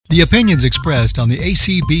The opinions expressed on the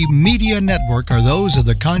ACB Media Network are those of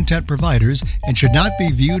the content providers and should not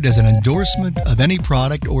be viewed as an endorsement of any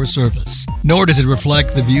product or service. Nor does it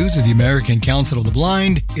reflect the views of the American Council of the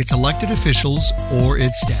Blind, its elected officials, or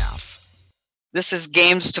its staff. This is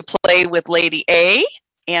Games to Play with Lady A,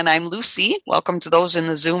 and I'm Lucy. Welcome to those in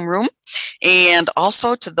the Zoom room, and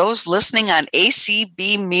also to those listening on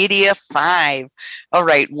ACB Media 5. All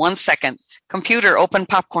right, 1 second. Computer, open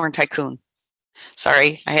Popcorn Tycoon.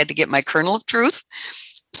 Sorry, I had to get my kernel of truth.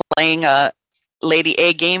 Playing a Lady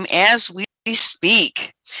A game as we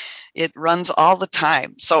speak. It runs all the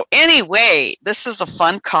time. So anyway, this is a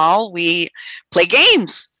fun call. We play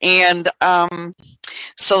games. And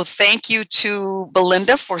so thank you to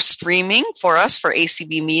Belinda for streaming for us for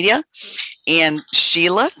ACB Media. And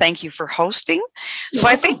Sheila, thank you for hosting. So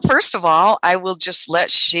I think, first of all, I will just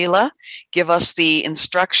let Sheila give us the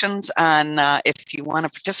instructions on if you want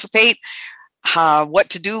to participate, what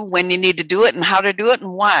to do, when you need to do it, and how to do it,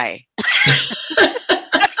 and why.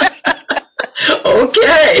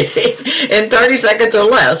 Okay, in 30 seconds or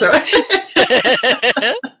less, right?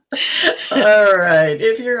 All right,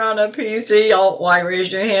 if you're on a PC, Alt-Y,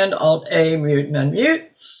 raise your hand, Alt-A, mute and unmute.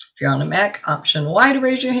 If you're on a Mac, Option Y to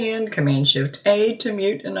raise your hand, Command-Shift-A to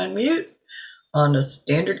mute and unmute. On a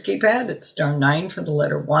standard keypad, it's *9 for the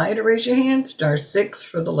letter Y to raise your hand, *6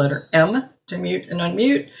 for the letter M to mute and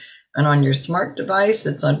unmute. And on your smart device,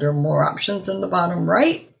 it's under More Options in the bottom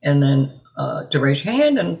right, and then to raise your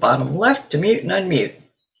hand, and bottom left to mute and unmute.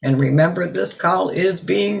 And remember, this call is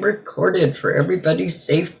being recorded for everybody's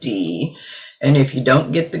safety. And if you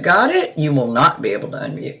don't get the got it, you will not be able to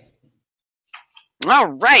unmute. All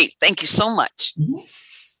right. Thank you so much. Mm-hmm.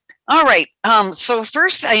 All right. So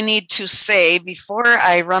first I need to say, before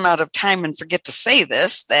I run out of time and forget to say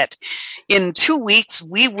this, that in 2 weeks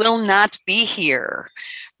we will not be here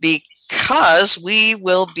because we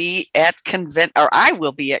will be at I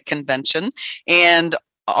will be at convention, and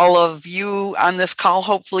all of you on this call,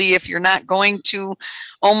 hopefully, if you're not going to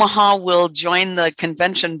Omaha, will join the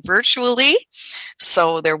convention virtually.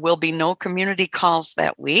 So there will be no community calls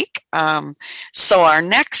that week. So our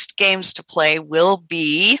next games to play will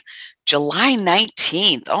be July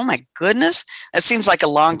 19th. Oh my goodness. That seems like a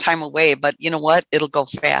long time away, but you know what? It'll go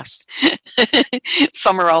fast.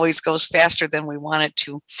 Summer always goes faster than we want it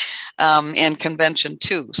to, and convention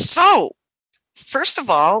too. So first of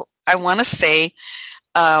all, I want to say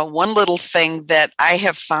one little thing that I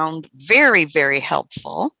have found very, very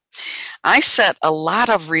helpful. I set a lot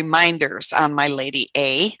of reminders on my Lady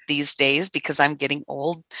A these days because I'm getting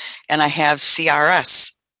old and I have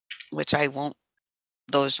CRS, which I won't,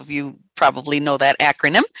 those of you probably know that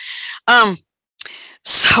acronym.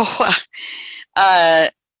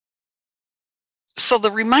 So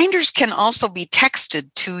the reminders can also be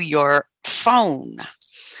texted to your phone.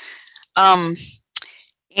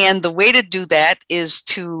 And the way to do that is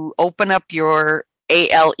to open up your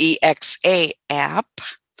Alexa app.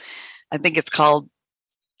 I think it's called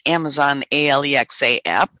Amazon Alexa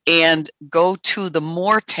app, and go to the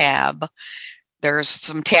More tab. There's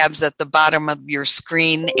some tabs at the bottom of your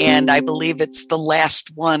screen, and I believe it's the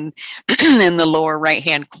last one in the lower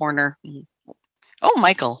right-hand corner. Oh,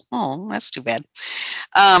 Michael. Oh, that's too bad.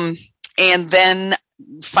 And then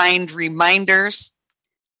find reminders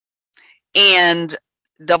and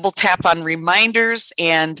double tap on reminders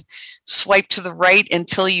and swipe to the right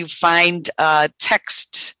until you find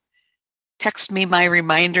text me my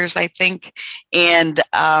reminders, I think. And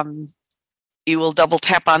you will double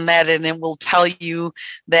tap on that, and it will tell you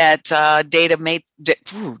that data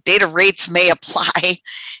rates may apply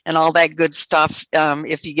and all that good stuff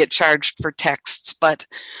if you get charged for texts. But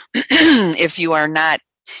if you are not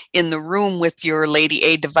in the room with your Lady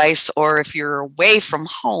A device, or if you're away from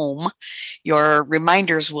home, your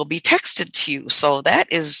reminders will be texted to you. So that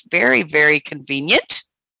is very, very convenient.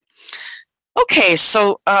 Okay,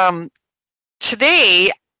 so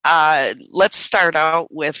today, let's start out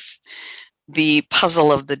with the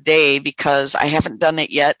puzzle of the day, because I haven't done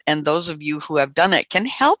it yet, and those of you who have done it can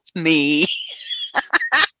help me.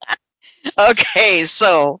 Okay,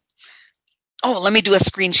 so, let me do a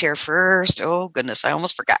screen share first. Oh, goodness, I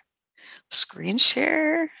almost forgot. Screen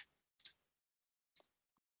share.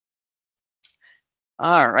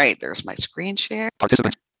 All right, there's my screen share.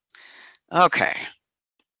 Participant. Okay.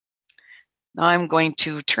 Now I'm going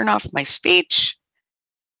to turn off my speech.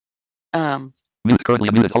 Mute, currently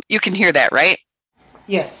unmuted. You can hear that, right?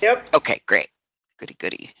 Yes. Yep. Okay, great.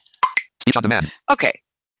 Goody. Speech on demand. Okay.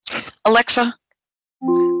 Alexa,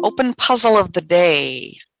 open puzzle of the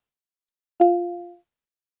day.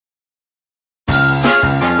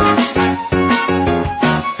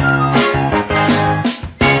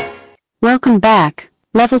 Welcome back,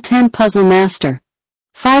 Level 10 Puzzle Master.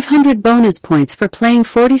 500 bonus points for playing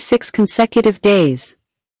 46 consecutive days.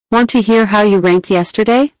 Want to hear how you ranked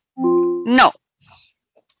yesterday? No.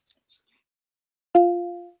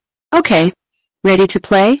 Okay. Ready to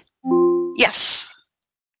play? Yes.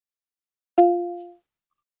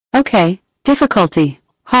 Okay. Difficulty.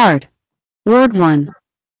 Hard. Word 1.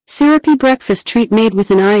 Syrupy breakfast treat made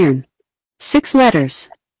with an iron. 6 letters.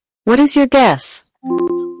 What is your guess?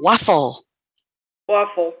 Waffle.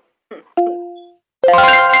 Waffle.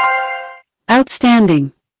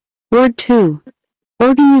 Outstanding. Word 2.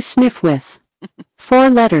 Organ you sniff with. 4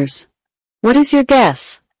 letters. What is your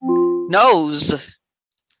guess? Nose.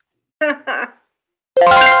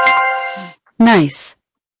 Nice.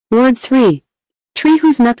 Word 3. Tree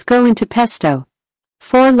whose nuts go into pesto.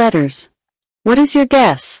 4 letters. What is your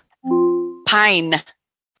guess? Pine.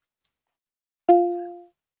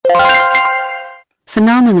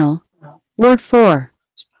 Phenomenal. Word 4.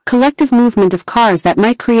 Collective movement of cars that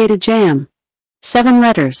might create a jam. 7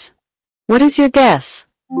 letters. What is your guess?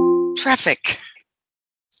 Traffic.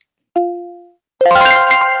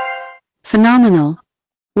 Phenomenal.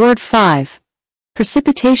 Word 5.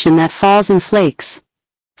 Precipitation that falls in flakes.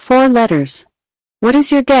 4 letters. What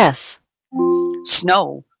is your guess?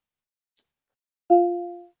 Snow.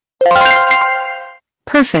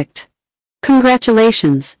 Perfect.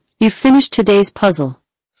 Congratulations. You've finished today's puzzle.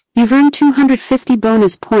 You've earned 250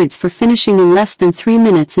 bonus points for finishing in less than 3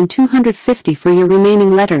 minutes and 250 for your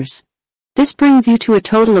remaining letters. This brings you to a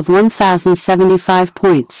total of 1,075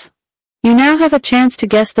 points. You now have a chance to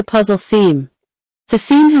guess the puzzle theme. The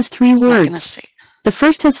theme has 3 It's not gonna words. say The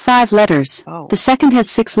first has 5 letters, Oh. the second has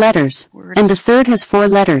 6 letters, words. and the third has 4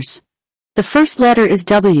 letters. The first letter is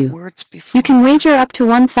W. Words before. You can wager up to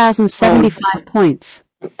 1,075 points.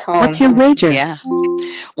 What's your wager? Yeah.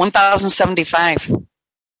 1,075.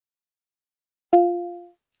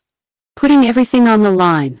 Putting everything on the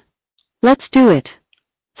line. Let's do it.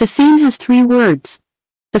 The theme has 3 words.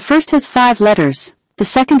 The first has 5 letters, the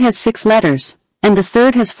second has 6 letters, and the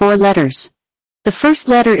third has 4 letters. The first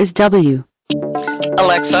letter is W.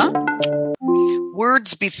 Alexa,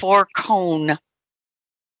 words before cone.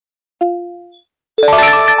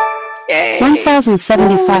 Yay.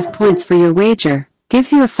 1,075 points for your wager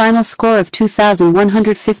gives you a final score of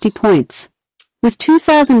 2,150 points. With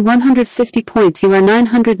 2,150 points, you are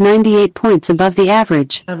 998 points above the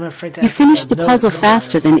average. I'm afraid to You finished the puzzle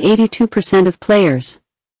faster than 82% of players.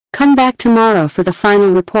 Come back tomorrow for the final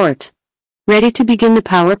report. Ready to begin the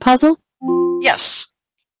power puzzle? Yes.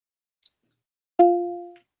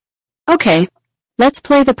 Okay, let's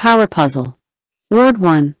play the power puzzle. Word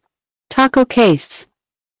 1. Taco case.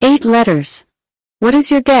 8 letters. What is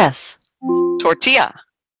your guess? Tortilla.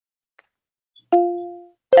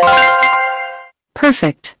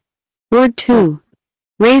 Perfect. Word 2.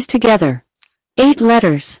 Raise together. 8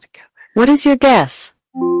 letters. What is your guess?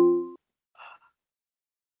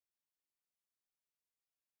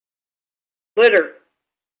 Litter.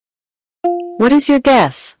 What is your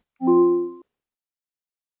guess?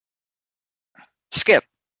 Skip.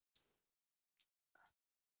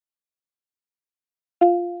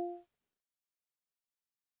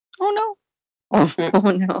 Oh no.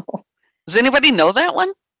 Oh no. Does anybody know that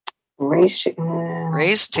one? Race.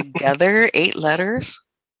 Raised together, 8 letters?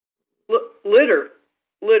 Litter.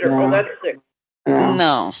 Litter. No. Oh, that's 6.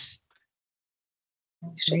 No.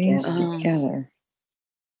 Race Um, together.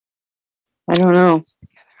 I don't know.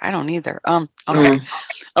 I don't either. Okay. Mm. What did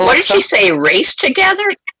Alexa, she say? Race together?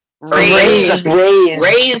 raise.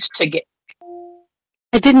 Raise together.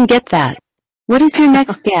 I didn't get that. What is your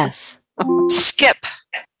next guess? Skip.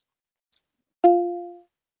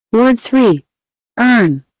 Word 3.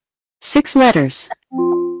 Earn. 6 letters.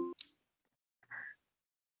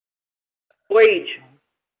 Wage.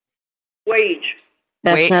 Wage.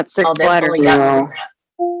 That's Wait. not 6 Oh, letters. definitely got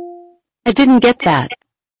I didn't get that.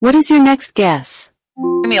 What is your next guess?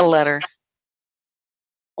 Give me a letter.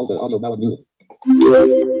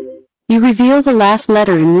 You reveal the last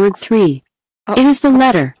letter in word 3. Oh. It is the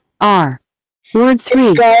letter R. Word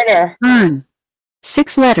 3. Garner. Earn.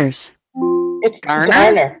 6 letters. It's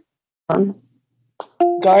Garner?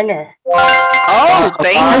 Garner. Oh,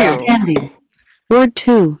 thank you. Outstanding. Word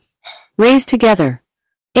 2. Raise together.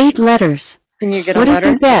 8 letters. Can you get a What is letter?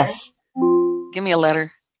 your guess? Give me a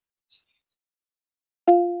letter.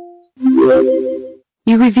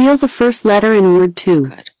 You reveal the first letter in word 2.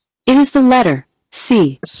 Good. It is the letter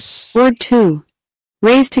C. Word 2.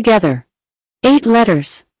 Raise together. 8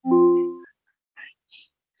 letters.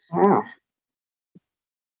 Wow.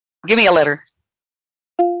 Give me a letter.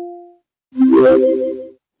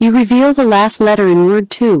 You reveal the last letter in word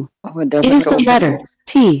 2. Oh, it It doesn't is go. the letter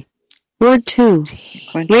T. Word 2.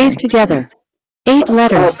 Raised together. 8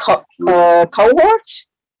 letters. Cohorts?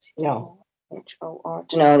 No. H-O-R.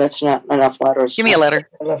 No, that's not enough letters. Give me a letter.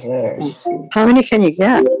 Enough letters. How many can you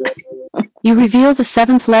get? You reveal the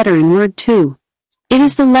 7th letter in word 2. It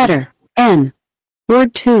is the letter N.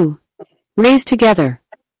 Word 2. Raised together.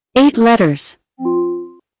 8 letters.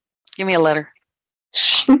 Give me a letter.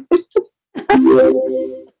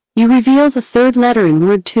 You reveal the 3rd letter in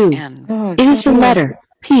word 2. N. Oh, It is the letter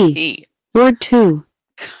P. E. Word 2.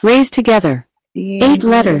 Raised together. 8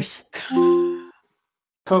 letters.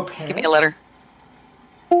 Give me a letter.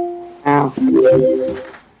 Wow.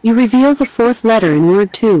 You reveal the 4th letter in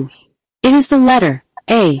word 2. It is the letter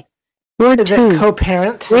A. Word Is 2. it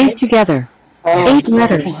co-parent? Raised together. 8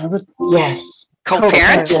 letters. Yes.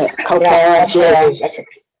 Co-parent. Co-parent, yes.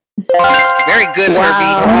 Very good,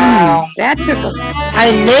 Herbie. Wow. That took a...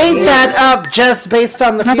 I made that up just based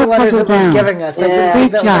on the few Another letters it puzzle was down. giving us. I didn't Yeah.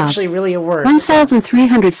 think that was Great job. actually really a word.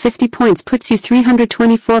 1,350 points puts you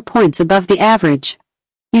 324 points above the average.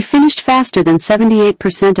 You finished faster than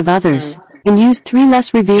 78% of others, and used 3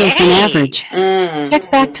 less reveals than Yay! average.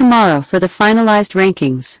 Check back tomorrow for the finalized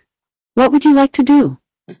rankings. What would you like to do?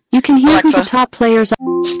 You can hear who the Alexa. top players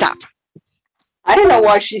are. Stop. I don't know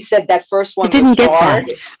why she said that first one I didn't was get hard.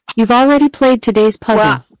 that. You've already played today's puzzle.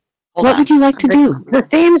 Wow. Hold What on. would you like to do? The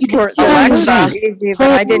themes were Alexa. easy,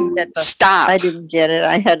 but I didn't get the... Stop. I didn't get it.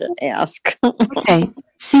 I had to ask. Okay,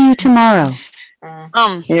 see you tomorrow.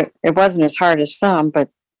 It wasn't as hard as some, but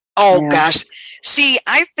Oh Yeah. gosh. See,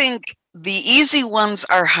 I think the easy ones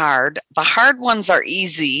are hard. The hard ones are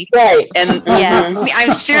easy. Right. And Yes.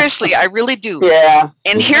 I'm seriously, I really do. Yeah.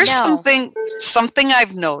 And here's know. something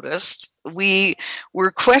I've noticed. We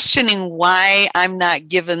were questioning why I'm not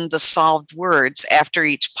given the solved words after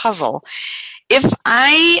each puzzle. If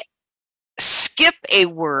I skip a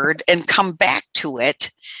word and come back to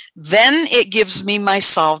it, then it gives me my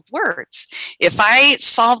solved words. If I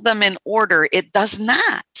solve them in order, it does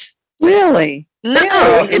not. really. No,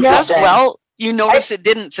 Really? it does. Nothing. Well, you notice it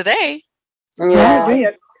didn't today. Yeah.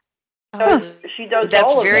 She does That's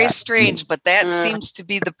all of very that. strange, but that Yeah. seems to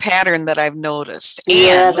be the pattern that I've noticed.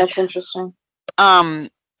 Yeah, And that's interesting. Maybe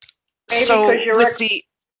so because you're with the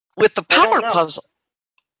I don't power know. puzzle,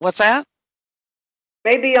 what's that?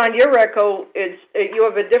 Maybe on your echo, you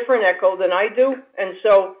have a different echo than I do, and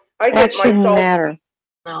so I That get shouldn't myself. matter.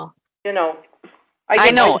 No. You know, I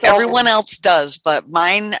get know myself- everyone else does, but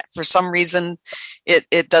mine, for some reason,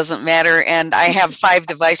 it doesn't matter. And I have 5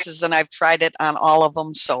 devices, and I've tried it on all of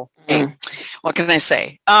them. So, hey, what can I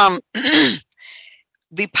say?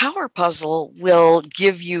 The power puzzle will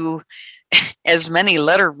give you as many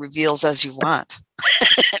letter reveals as you want.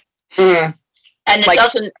 And Like-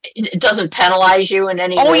 it doesn't penalize you in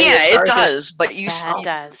any Oh way. yeah, as it far as does. But you Yeah, it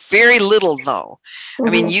does. very little though. I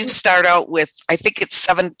mean, you start out with, I think it's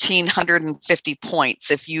 1,750 points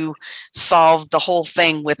if you solve the whole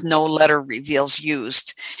thing with no letter reveals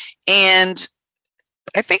used. And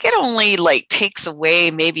I think it only like takes away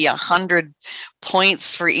maybe 100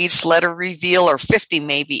 points for each letter reveal, or 50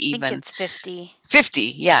 maybe I even. think it's 50.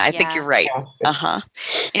 50. Yeah, I think Yeah. you're right. Uh-huh.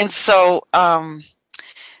 And so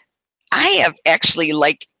I have actually,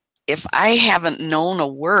 like, if I haven't known a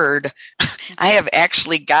word, I have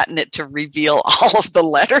actually gotten it to reveal all of the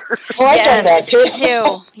letters. Oh, I've done that too. Me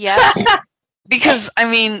too. Yeah. Because, I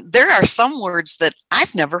mean, there are some words that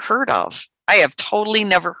I've never heard of. I have totally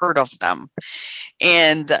never heard of them.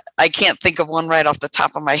 And I can't think of one right off the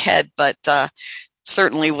top of my head, but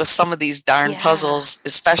certainly with some of these darn Yeah. puzzles,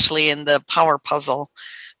 especially in the power puzzle,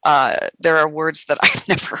 there are words that I've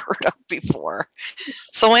never heard of before.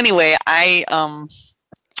 So anyway, I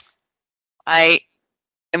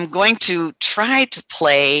am going to try to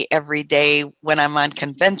play every day when I'm on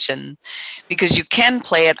convention, because you can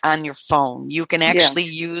play it on your phone. You can actually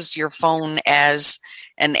use your phone as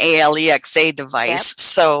an ALEXA device. Yep.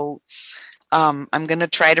 So I'm going to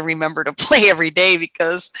try to remember to play every day,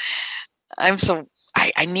 because I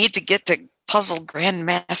need to get to Puzzle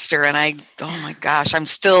Grandmaster, and oh my gosh, I'm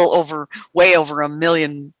still way over 1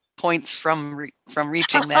 million points from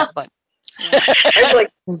reaching that. But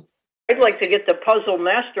I'd like to get to Puzzle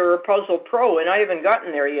Master or Puzzle Pro, and I haven't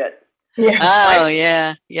gotten there yet. Yeah. oh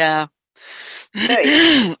yeah.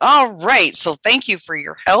 Hey. All right. So thank you for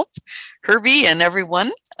your help, Herbie, and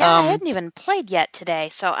everyone. Yeah, I hadn't even played yet today,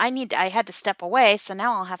 so I had to step away, so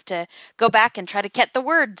now I'll have to go back and try to get the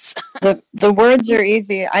words. The words are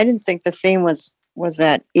easy. I didn't think the theme was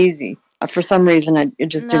that easy. For some reason, it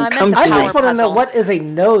just No, I didn't meant come the to I me. just power want to know, puzzle. what is a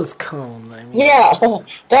nose cone? I mean, Yeah.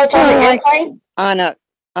 That's on the airplane? On a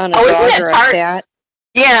Oh, isn't dog that or a part- cat.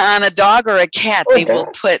 Yeah, on a dog or a cat, they will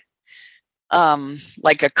Okay. put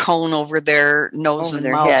like a cone over their nose Over and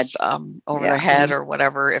their mouth, head. over Yeah. their head or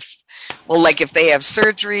whatever. Like if they have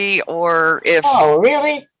surgery or if, Oh,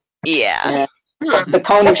 really? yeah. The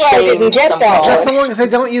cone of That's why I shame. didn't get some that. call Just it. so long as they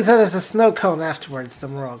don't use it as a snow cone afterwards,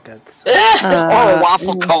 then we're all good. So. Or a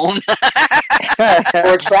waffle cone.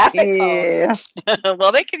 Or traffic cone. Yeah.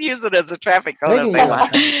 Well, they can use it as a traffic cone They if can they use want.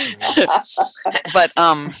 it. But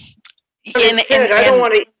I don't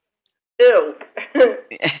want to eat.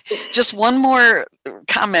 just one more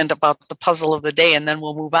comment about the puzzle of the day, and then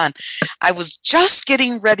we'll move on. I was just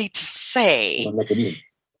getting ready to say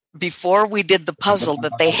before we did the puzzle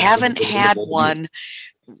that they haven't had one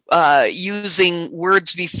using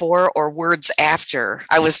words before or words after.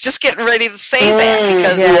 I was just getting ready to say that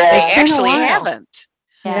because yeah. they It's been a actually while. haven't.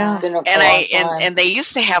 Yeah. It's been a And long time. and they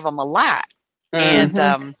used to have them a lot. Mm.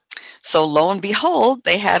 And so lo and behold,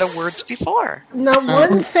 they had a words before. Now,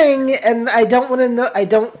 one thing, and I don't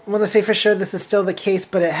want to say for sure this is still the case,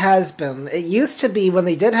 but it has been. It used to be when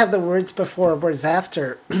they did have the words before or words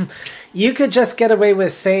after, you could just get away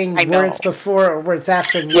with saying I know. words before or words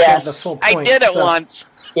after, and you Yes. had the full I point. did it so-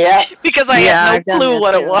 once Yeah. because I Yeah, had I've no done clue that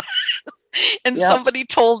what it too. was. And Yep. somebody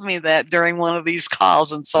told me that during one of these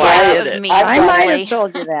calls, and so Yeah, I That did was it. me. I've I done might probably. have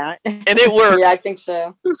told you that. And it worked. Yeah, I think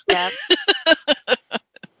so. Yep.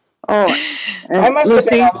 Oh, I must have Lucy,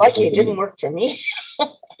 been unlucky. It didn't work for me.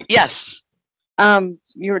 Yes.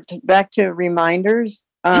 you were back to reminders.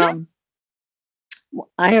 I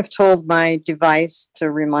have told my device to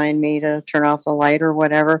remind me to turn off the light or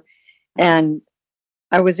whatever, and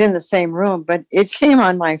I was in the same room, but it came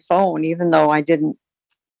on my phone, even though I didn't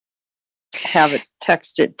have it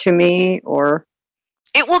texted to me or.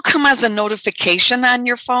 It will come as a notification on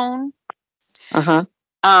your phone.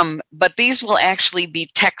 But these will actually be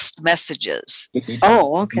text messages.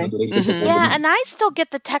 Oh, okay. Mhm. Yeah, and I still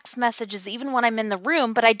get the text messages even when I'm in the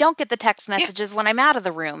room, but I don't get the text messages when I'm out of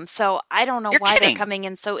the room. So I don't know You're why kidding. they're coming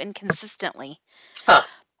in so inconsistently. Huh.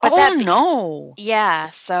 But Oh, that no. Yeah,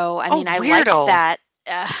 so I Oh, mean, I liked weirdo. that.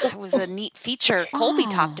 It was a neat feature. Colby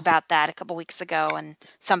talked about that a couple weeks ago and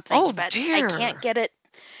something, Oh, but dear. I can't get it.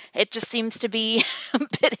 It just seems to be a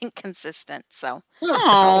bit inconsistent. So,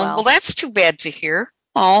 Oh, well, that's too bad to hear.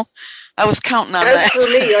 Oh, I was counting on As that. for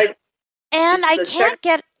me, and I The can't text-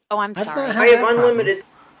 get. Oh, I'm I've sorry. not I had have that problem. unlimited.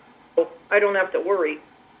 So I don't have to worry.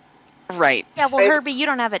 Right. Yeah, well, I- Herbie, you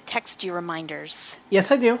don't have it text you reminders.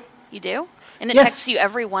 Yes, I do. You do? And it Yes. texts you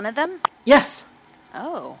every one of them? Yes,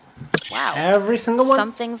 Oh, wow. every single one.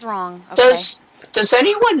 Something's wrong. Okay. Does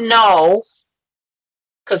anyone know?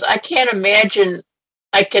 Because I can imagine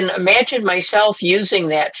myself using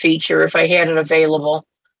that feature if I had it available,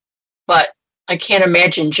 but I can't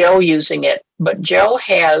imagine Joe using it. But Joe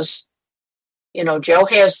has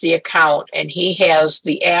the account and he has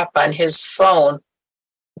the app on his phone.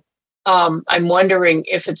 I'm wondering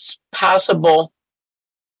if it's possible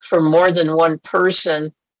for more than one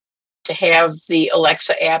person to have the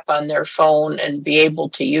Alexa app on their phone and be able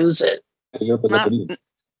to use it.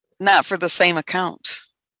 Not for the same account.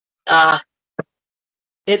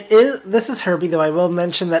 It is. This is Herbie, though. I will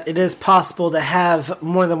mention that it is possible to have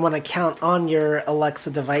more than one account on your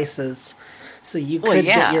Alexa devices. So you could Well, get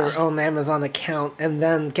yeah. your own Amazon account and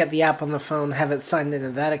then get the app on the phone, have it signed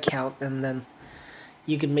into that account, and then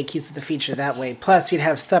you can make use of the feature that way. Plus, you'd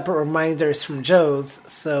have separate reminders from Joe's.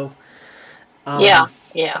 So Yeah.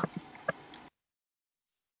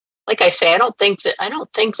 Like I say, I don't think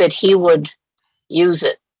that he would use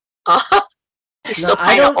it. He's still No, I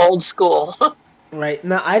kind of don't- old school. Right.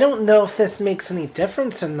 Now, I don't know if this makes any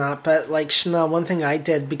difference or not, but like Chanel, one thing I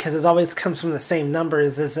did, because it always comes from the same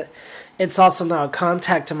numbers, is it's also now a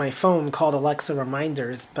contact on my phone called Alexa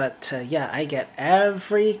Reminders. But yeah, I get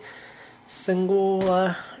every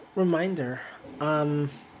single reminder. Oh,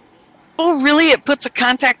 really? It puts a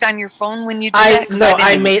contact on your phone when you do that? 'Cause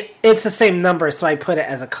didn't- it's the same number, so I put it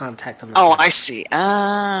as a contact on the Oh, phone. I see.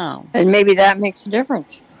 Oh. And maybe that makes a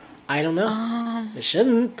difference. I don't know. It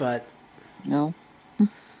shouldn't, but No.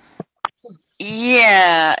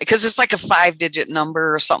 Yeah, because it's like a 5-digit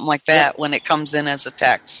number or something like that when it comes in as a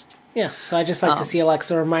text. yeah. So I just like to see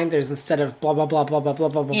Alexa Reminders instead of blah blah blah blah blah blah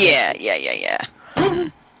blah blah. Yeah.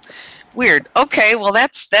 Weird. Okay, well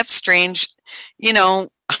that's strange. You know,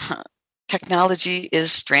 technology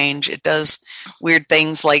is strange. It does weird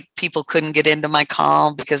things like people couldn't get into my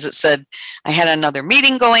call because it said I had another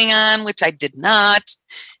meeting going on, which I did not.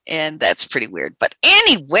 And that's pretty weird. But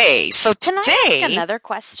anyway, so Can I today... ask another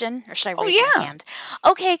question, or should I Oh, raise my yeah. hand?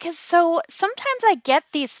 Okay, because so sometimes I get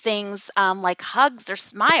these things like hugs or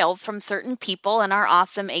smiles from certain people in our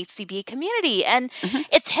awesome ACB community, and Mm-hmm.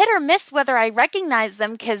 it's hit or miss whether I recognize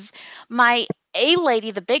them because my A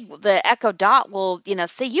lady, the Echo Dot will,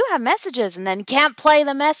 say you have messages and then can't play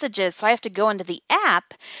the messages. So I have to go into the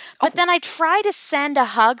app. But then I try to send a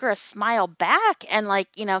hug or a smile back and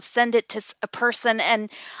send it to a person, and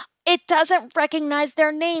it doesn't recognize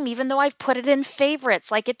their name, even though I've put it in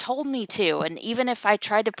favorites like it told me to. And even if I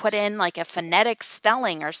tried to put in like a phonetic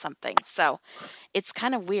spelling or something. So it's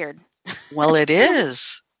kind of weird. Well, it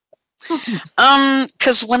is.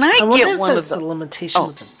 Because when I wonder get if one that's of the a limitation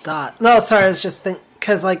with the dot. No, sorry, I was just thinking,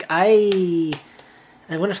 because I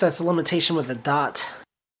wonder if that's a limitation with the dot.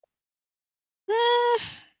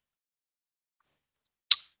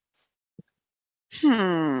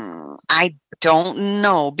 I don't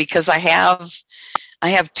know, because I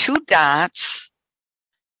have 2 dots.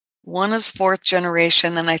 One is 4th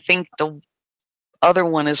generation, and I think the other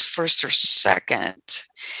one is 1st or 2nd.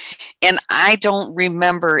 And I don't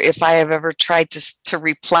remember if I have ever tried to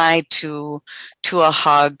reply to a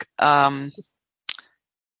hug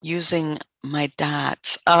using my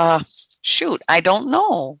dots. Shoot, I don't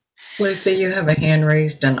know. Lucy, you have a hand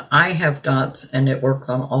raised, and I have dots, and it works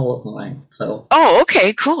on all of mine. So. Oh,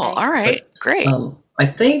 okay, cool. All right, great. I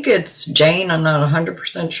think it's Jane. I'm not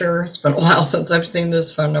 100% sure. It's been a while since I've seen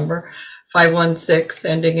this phone number. 516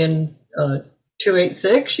 ending in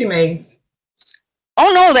 286. You may.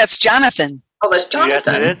 Oh no, that's Jonathan. Oh, that's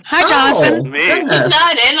Jonathan. Yes, it is. Hi, Jonathan. Me. He's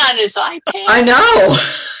not in on his iPad. I know.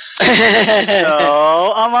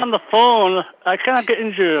 No, I'm on the phone. I cannot get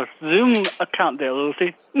into your Zoom account there,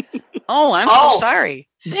 Lucy. Oh, I'm so sorry.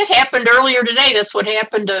 That happened earlier today. That's what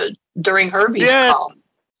happened during Herbie's call.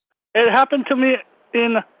 It happened to me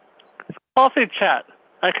in Coffee Chat.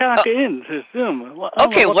 I cannot get into Zoom.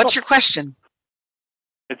 Okay, what's your question?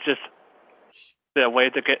 It's just, is there a way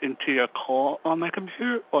to get into your call on my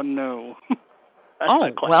computer or no?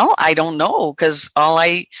 Well, I don't know, because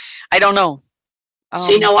I don't know.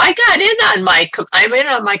 See, no, I got in on I'm in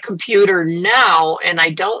on my computer now, and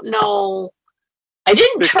I don't know. I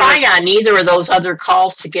didn't try on either of those other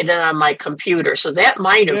calls to get in on my computer, so that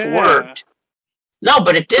might have worked. No,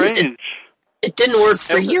 but it didn't. It didn't work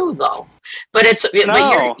for you though. But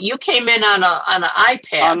but you came in on an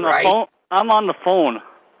iPad, right? Phone. I'm on the phone.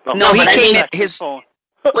 No, he came in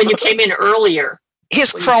when you came in earlier.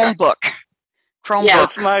 His Chromebook. Yeah.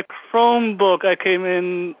 It's my Chromebook. I came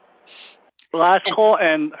in last call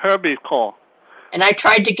and Herbie's call. And I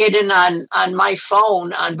tried to get in on my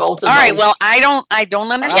phone on both of those. All right, well, I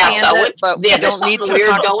don't understand it, but we don't need to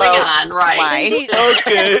talk about why.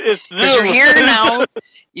 Okay, it's Zoom. Because you're here now,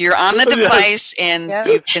 you're on the device, and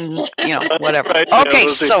you can, whatever. Okay,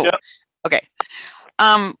 so, okay.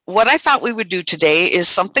 What I thought we would do today is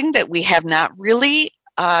something that we have not really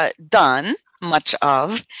done much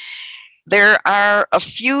of. There are a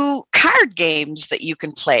few card games that you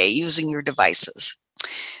can play using your devices.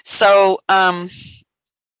 So I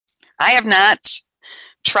have not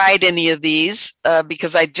tried any of these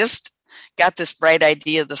because I just got this bright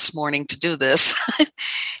idea this morning to do this.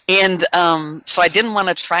 And so I didn't want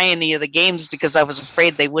to try any of the games because I was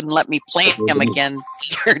afraid they wouldn't let me play them again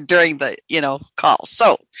during the, call. So,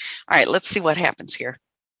 all right, let's see what happens here.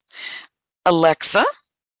 Alexa,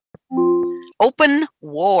 open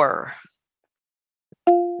War.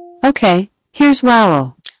 Okay, here's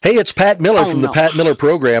WoW. Hey, it's Pat Miller from the Pat Miller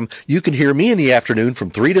Program. You can hear me in the afternoon from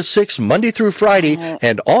 3 to 6, Monday through Friday,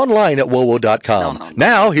 and online at wowo.com.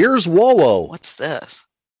 Now, here's WoWo. What's this?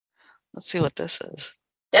 Let's see what this is.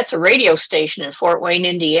 That's a radio station in Fort Wayne,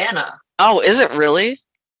 Indiana. Oh, is it really?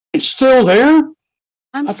 It's still there?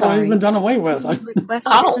 I'm I sorry. thought it had been done away with. This request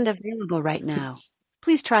isn't available right now.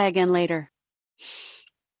 Please try again later.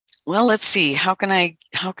 Well, let's see. How can I,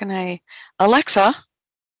 Alexa,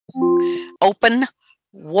 open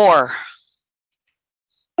War.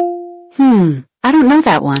 I don't know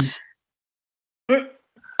that one.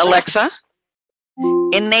 Alexa,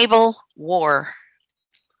 enable War.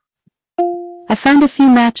 I found a few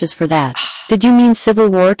matches for that. Did you mean Civil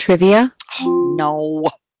War trivia? No.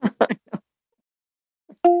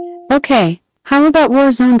 Okay, how about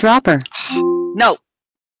Warzone Dropper? No.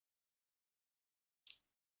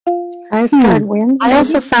 Card wins. I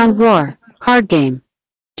also found War, card game.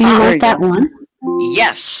 Do you want that one?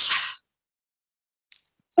 Yes.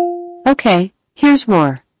 Okay, here's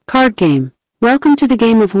War, card game. Welcome to the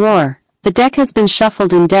game of War. The deck has been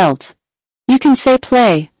shuffled and dealt. You can say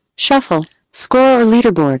play, shuffle, score or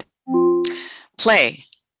leaderboard. Play.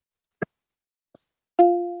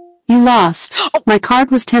 You lost. My card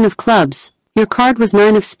was 10 of clubs. Your card was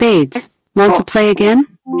 9 of spades. Want to play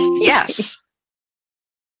again? Yes.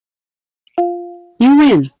 You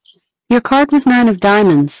win. Your card was 9 of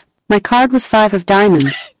diamonds. My card was 5 of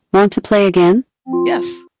diamonds. Want to play again?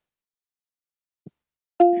 Yes.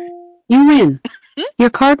 You win. Your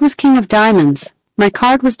card was King of Diamonds. My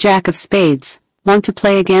card was Jack of Spades. Want to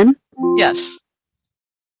play again? Yes.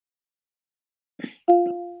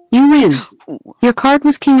 You win. Your card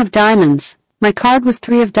was King of Diamonds. My card was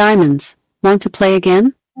Three of Diamonds. Want to play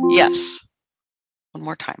again? Yes. One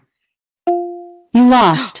more time. You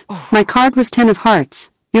lost. My card was Ten of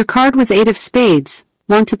Hearts. Your card was Eight of Spades.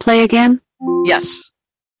 Want to play again? Yes.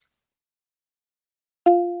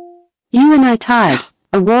 You and I tied.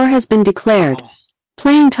 A war has been declared.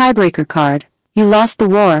 Playing tiebreaker card. You lost the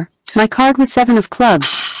war. My card was Seven of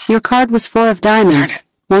Clubs. Your card was Four of Diamonds.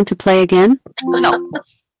 Want to play again? No.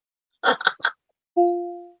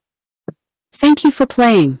 Thank you for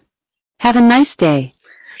playing. Have a nice day.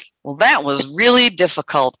 Well, that was really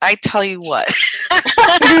difficult. I tell you what.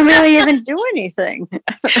 You didn't really even do anything.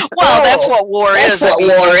 Well, that's what war is. That's what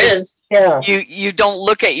war is. Yeah. You don't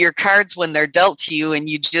look at your cards when they're dealt to you, and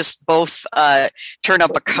you just both turn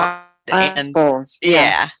up a card. I suppose.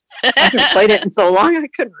 Yeah. I haven't played it in so long I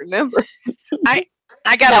couldn't remember. I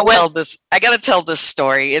gotta tell this. I gotta tell this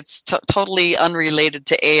story. It's totally unrelated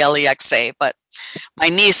to ALEXA, but my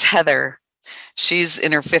niece Heather, she's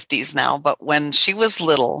in her 50s now. But when she was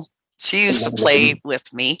little, she used to play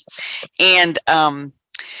with me, and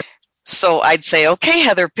so I'd say, "Okay,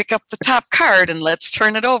 Heather, pick up the top card and let's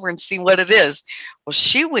turn it over and see what it is." Well,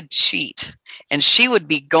 she would cheat, and she would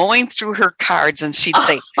be going through her cards, and she'd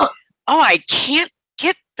say, "Oh, I can't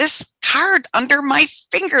get this card under my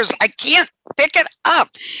fingers. I can't pick it up."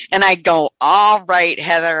 And I'd go, "All right,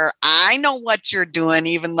 Heather, I know what you're doing,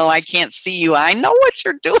 even though I can't see you. I know what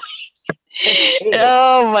you're doing."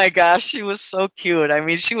 Oh my gosh, she was so cute. I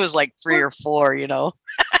mean, she was like 3 or 4, you know.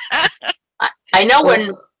 I know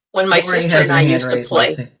when my sister and I used to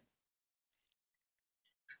play.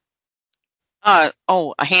 A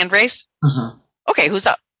hand raise? Uh-huh. Okay, who's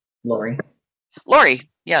up? Lori. Lori,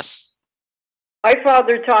 yes. My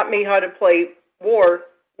father taught me how to play war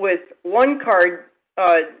with one card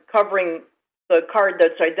covering the card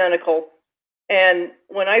that's identical. And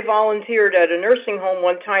when I volunteered at a nursing home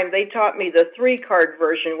one time, they taught me the 3-card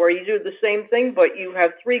version where you do the same thing, but you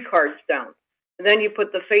have 3 cards down. And then you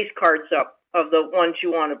put the face cards up of the ones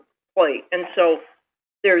you want to play. And so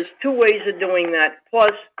there's 2 ways of doing that.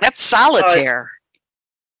 Plus, that's solitaire.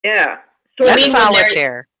 Yeah. So that's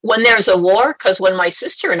solitaire. When there's a war, because when my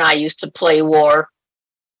sister and I used to play war,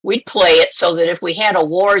 we'd play it so that if we had a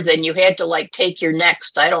war, then you had to like take your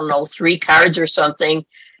next, I don't know, 3 cards or something.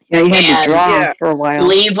 Yeah, you had to draw for a while.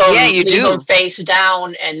 Leave them, Yeah, you do. them face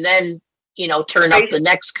down, and then turn up the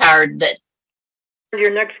next card that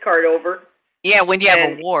your next card over. Yeah, when you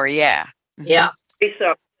have a war, yeah. Yeah. Face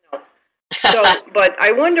up. So, but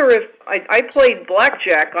I wonder if I played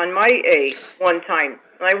blackjack on my A one time,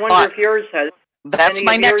 and I wonder if yours has. That's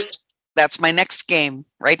my next. That's my next game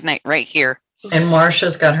right here. And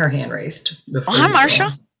Marcia's got her hand raised. Hi,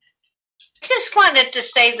 Marcia. Just wanted to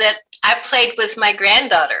say that I played with my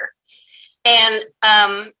granddaughter, and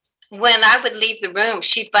when I would leave the room,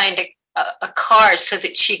 she'd find a card so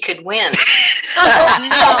that she could win.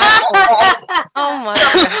 Oh my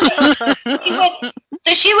God.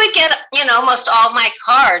 So she would get, almost all my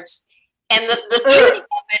cards. And the beauty of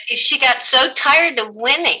it is she got so tired of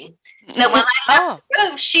winning that when I left the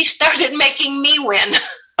room, she started making me win.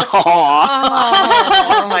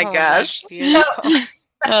 Oh my gosh.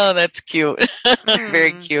 Oh, that's cute.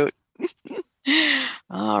 Very cute.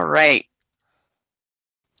 All right.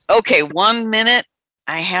 Okay, 1 minute.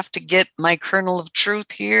 I have to get my kernel of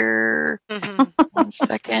truth here. 1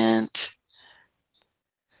 second.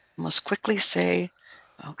 I must quickly say,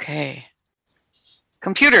 okay.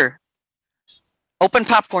 Computer, open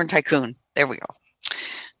Popcorn Tycoon. There we go.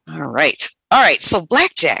 All right. All right, so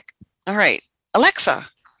blackjack. All right. Alexa,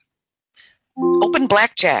 open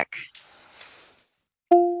blackjack.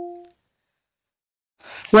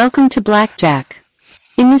 Welcome to Blackjack.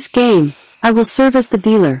 In this game, I will serve as the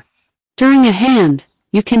dealer. During a hand,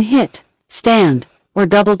 you can hit, stand, or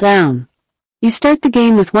double down. You start the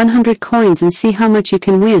game with 100 coins and see how much you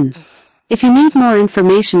can win. If you need more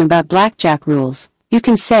information about blackjack rules, you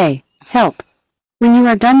can say, "Help." When you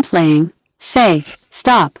are done playing, say,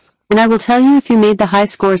 "Stop," and I will tell you if you made the high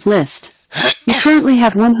scores list. You currently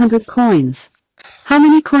have 100 coins. How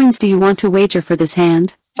many coins do you want to wager for this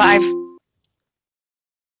hand? 5.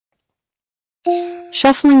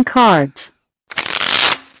 Shuffling cards.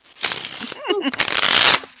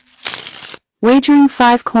 Wagering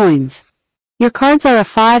 5 coins. Your cards are a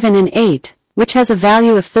 5 and an 8, which has a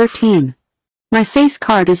value of 13. My face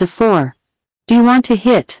card is a 4. Do you want to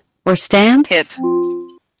hit or stand? Hit.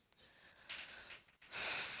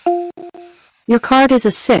 Your card is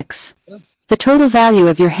a 6. The total value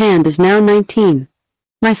of your hand is now 19.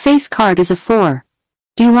 My face card is a 4.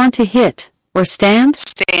 Do you want to hit or stand?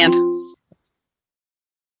 Stand.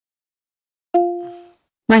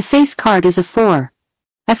 My face card is a 4.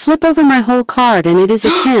 I flip over my whole card and it is a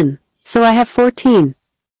 10, so I have 14.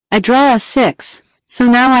 I draw a 6, so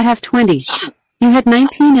now I have 20. You had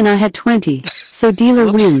 19 and I had 20, so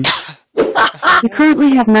dealer wins. You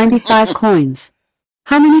currently have 95 coins.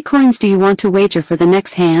 How many coins do you want to wager for the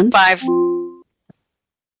next hand? 5.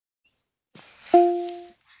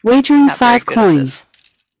 Wagering 5 coins.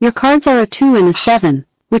 Your cards are a 2 and a 7,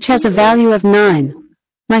 which has a value of 9.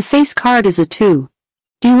 My face card is a 2.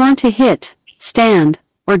 Do you want to hit, stand,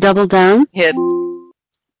 or double down? Hit.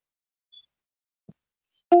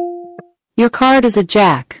 Your card is a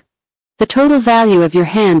jack. The total value of your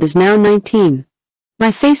hand is now 19.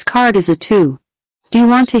 My face card is a 2. Do you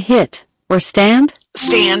want to hit or stand?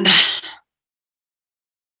 Stand.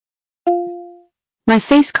 My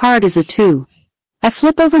face card is a 2. I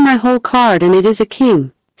flip over my whole card and it is a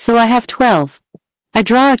king, so I have 12. I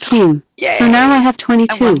draw a king, so now I have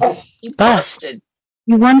 22. You Bust. busted.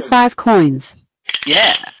 You won 5 coins.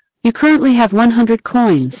 Yeah. You currently have 100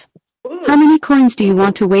 coins. How many coins do you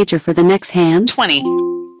want to wager for the next hand? 20.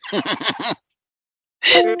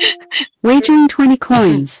 Wagering 20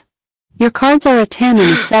 coins. Your cards are a 10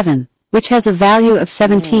 and a 7, which has a value of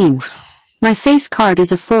 17. My face card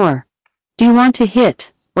is a 4. Do you want to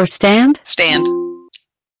hit or stand? Stand.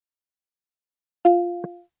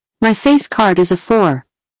 My face card is a 4.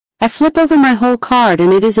 I flip over my whole card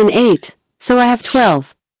and it is an 8, so I have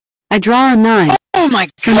 12. I draw a 9. Oh my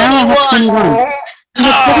God. So now I have 21. You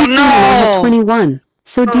had 17 and I have 21,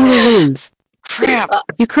 so dealer wins. Crap.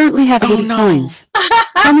 You currently have 80 coins.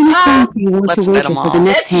 How many coins do you want Let's to bet wager 'em for the all.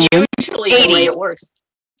 next That's hand? usually the way it works.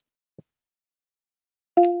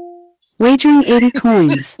 Wagering 80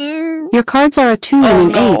 coins. Your cards are a 2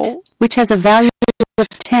 and an 8, which has a value of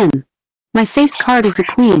 10. My face card is a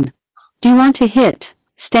queen. Do you want to hit,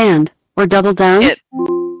 stand, or double down? Hit.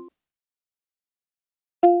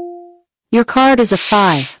 Your card is a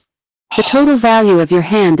 5. The total value of your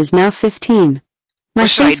hand is now 15. My What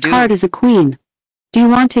should I face do? card is a queen. Do you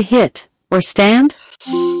want to hit or stand?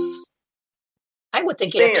 I would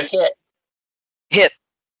think you'd have to hit. Hit.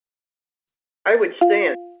 I would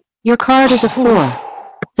stand. Your card is a 4.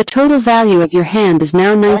 The total value of your hand is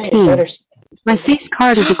now 19. My face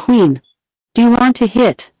card is a queen. Do you want to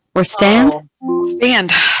hit or stand?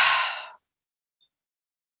 Stand.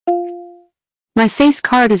 My face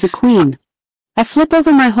card is a queen. I flip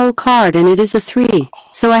over my whole card and it is a 3,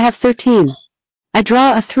 so I have 13. I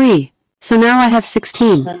draw a 3, so now I have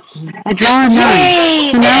 16. I draw a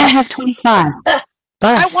 9, so now I have 25. Bust.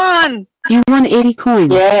 I won. You won 80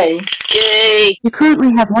 coins. Yay. You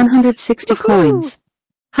currently have 160 coins.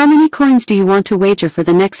 How many coins do you want to wager for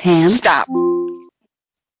the next hand? Stop.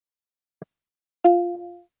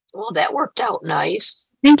 Well, that worked out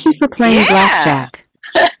nice. Thank you for playing Yeah. blackjack.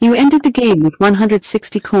 You ended the game with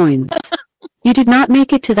 160 coins. You did not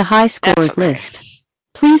make it to the high scores okay. list.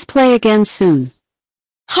 Please play again soon.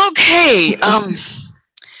 Okay.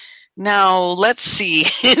 Now let's see.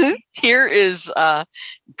 Here is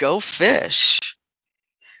Go Fish.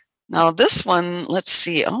 Now this one, let's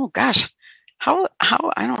see. Oh gosh. How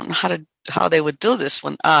I don't know how they would do this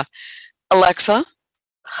one. Alexa,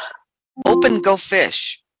 open Go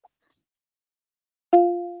Fish.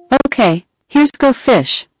 Okay, here's Go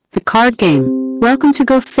Fish, the card game. Welcome to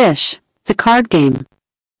Go Fish, the card game.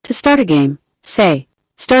 To start a game, say,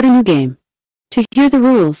 start a new game. To hear the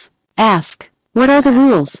rules, ask, what are the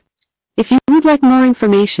rules? If you would like more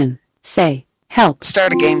information, say, help.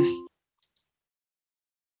 Start a game.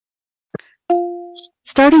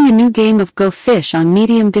 Starting a new game of Go Fish on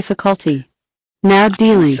medium difficulty. Now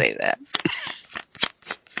dealing. Say that.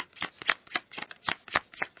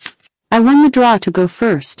 I won the draw to go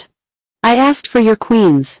first. I asked for your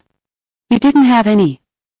queens. You didn't have any.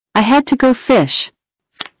 I had to go fish.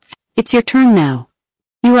 It's your turn now.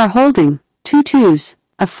 You are holding 2 2s,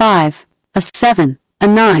 a 5, a 7, a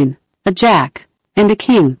 9, a jack, and a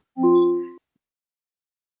king.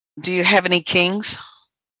 Do you have any kings?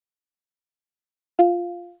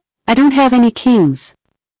 I don't have any kings.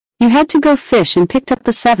 You had to go fish and picked up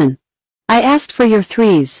a 7. I asked for your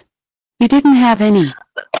 3s. You didn't have any.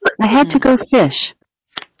 I had to go fish.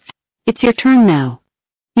 It's your turn now.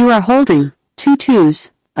 You are holding 2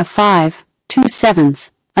 2s, a 5, 2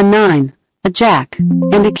 7s, a 9, a jack,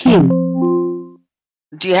 and a king.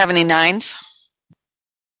 Do you have any 9s?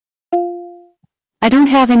 I don't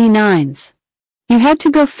have any 9s. You had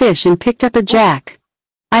to go fish and picked up a jack.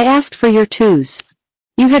 I asked for your 2s.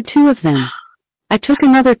 You had 2 of them. I took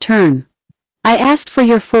another turn. I asked for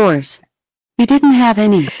your 4s. You didn't have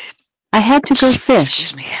any. I had to go fish.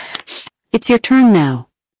 Excuse me. It's your turn now.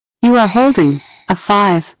 You are holding a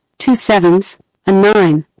 5, 2 7s, a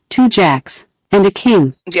 9, 2 jacks, and a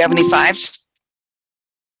king. Do you have any 5s?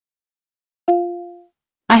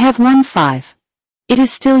 I have 1 5. It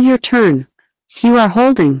is still your turn. You are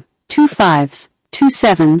holding 2 5s, 2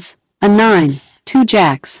 7s, a 9, 2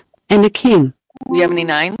 jacks, and a king. Do you have any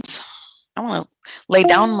 9s? I want to lay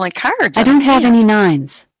down my cards. I don't have any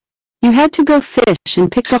 9s. You had to go fish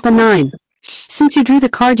and picked up a 9. Since you drew the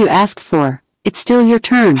card you asked for, it's still your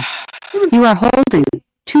turn. You are holding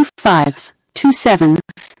 2 5s, 2 7s,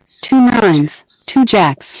 2 9s, 2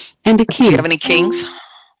 jacks, and a king. Do you have any kings?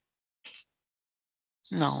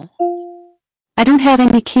 No. I don't have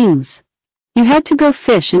any kings. You had to go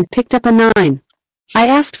fish and picked up a 9. I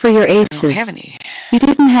asked for your aces. I don't have any. You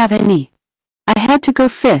didn't have any. I had to go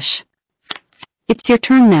fish. It's your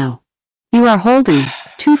turn now. You are holding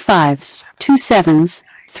 2 5s, 2 7s,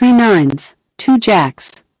 3 9s, 2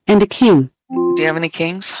 jacks, and a king. Do you have any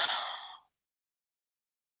kings?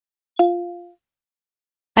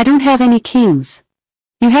 I don't have any kings.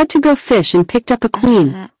 You had to go fish and picked up a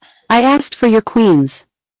queen. I asked for your queens.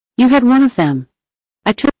 You had 1 of them.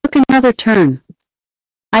 I took another turn.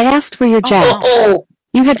 I asked for your jacks.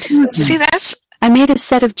 You had 2 of them. See, that's... I made a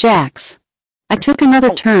set of jacks. I took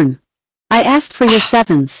another turn. I asked for your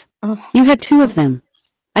 7s. You had 2 of them.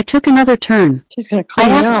 I took another turn. She's gonna I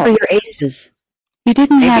asked for your aces. You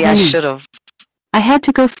didn't have Maybe I any. should have. I had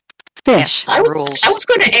to go fish. I was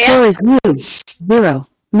going to The score is you, 0,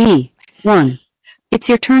 me, 1. It's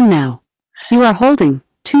your turn now. You are holding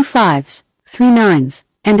 2 5s, 3 9s,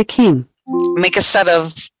 and a king. Make a set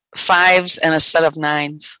of 5s and a set of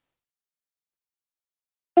 9s.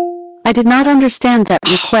 I did not understand that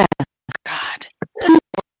request. God. Please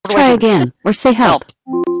try again, or say help.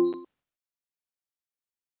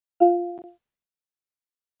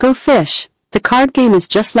 Go fish. The card game is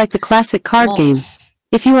just like the classic card game.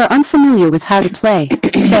 If you are unfamiliar with how to play,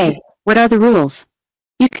 say, what are the rules?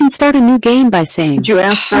 You can start a new game by saying, Did you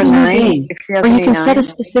ask for a "New 9? game," If you have or you any can set a 9s?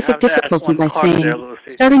 specific difficulty by card saying, there,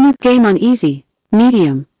 Lucy. start a new game on easy,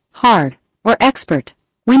 medium, hard, or expert.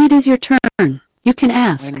 When it is your turn, you can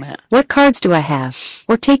ask, what cards do I have?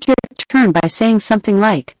 Or take your turn by saying something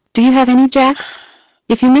like, do you have any jacks?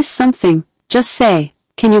 If you miss something, just say,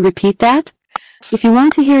 can you repeat that? If you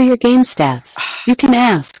want to hear your game stats, you can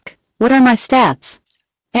ask, what are my stats?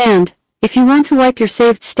 And, if you want to wipe your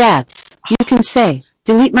saved stats, you can say,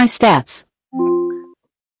 delete my stats.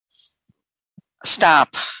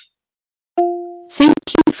 Stop. Thank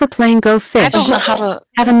you for playing Go Fish. I don't know how to...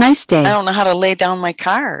 Have a nice day. I don't know how to lay down my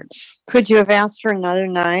cards. Could you have asked for another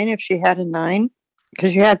 9 if she had a 9?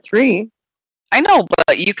 Because you had 3. I know,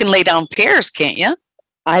 but you can lay down pairs, can't you?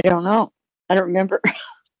 I don't know. I don't remember.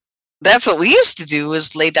 That's what we used to do,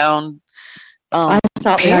 is lay down I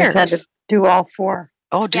thought we always had pairs. to do all 4.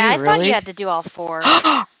 Oh, do Yeah, I you thought really? you had to do all 4.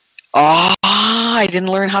 Oh, I didn't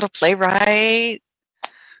learn how to play right.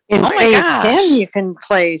 In Oh my phase gosh. 10, you can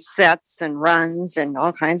play sets and runs and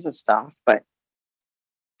all kinds of stuff, but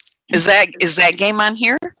Is that game on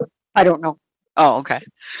here? I don't know. Oh, okay.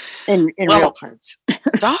 In Well, real cards.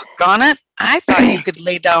 Doggone it. I thought you could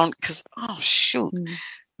lay down, because, oh, shoot.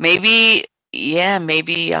 Maybe, yeah,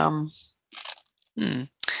 maybe, Maybe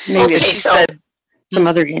Okay, it's she so- said, some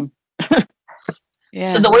other game.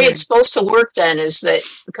 yeah. So the way it's supposed to work then is that,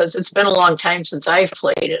 because it's been a long time since I've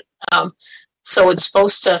played it, so it's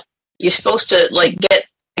supposed to, you're supposed to like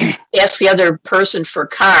ask the other person for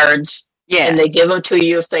cards, Yeah. and they give them to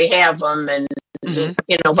you if they have them, and Mhm.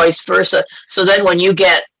 you know, vice versa. So then when you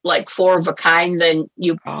get like 4 of a kind, then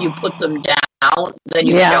you put them down, then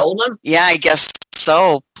you Yeah. show them. Yeah, I guess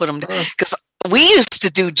so. Put them, because we used to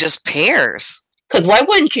do just pairs. Because why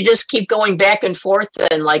wouldn't you just keep going back and forth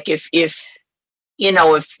then? Like if you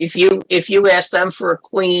know, if you asked them for a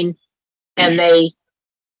queen and they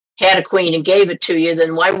had a queen and gave it to you,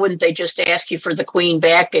 then why wouldn't they just ask you for the queen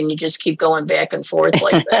back and you just keep going back and forth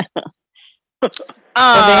like that? So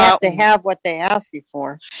they have to have what they ask you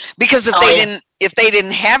for. Because if Oh, they yeah.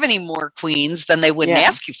 didn't have any more queens, then they wouldn't Yeah.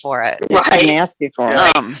 ask you for it. They Right. didn't ask you for it.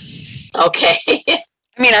 Okay.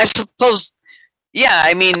 I mean, I suppose, yeah,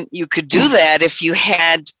 I mean, you could do that if you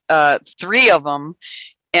had 3 of them,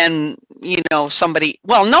 and you know somebody.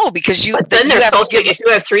 Well, no, because you. But then you they're have supposed to, give if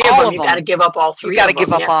you have 3 all of them, you got to give up all 3 You got to of them.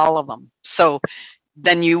 give up yeah. all of them. So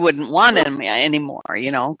then you wouldn't want them anymore,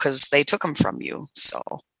 you know, because they took them from you. So.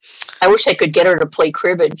 I wish I could get her to play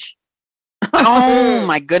cribbage. Oh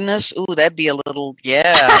my goodness! Ooh, that'd be a little,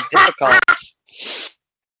 difficult.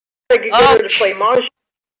 I could get her to play Mahjong.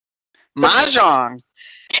 Mahjong.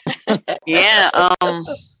 Yeah.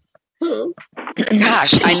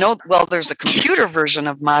 Gosh, I know. Well, there's a computer version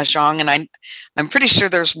of Mahjong, and I'm pretty sure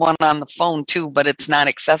there's one on the phone too, but it's not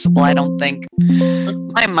accessible, I don't think.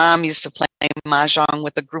 My mom used to play Mahjong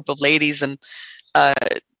with a group of ladies, and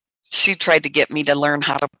she tried to get me to learn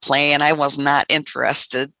how to play, and I was not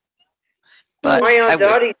interested. But my Aunt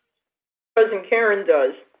Dottie's cousin Karen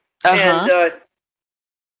does, and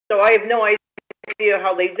so I have no idea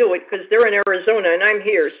how they do it because they're in Arizona and I'm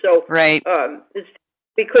here. So right,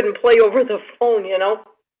 we couldn't play over the phone, you know.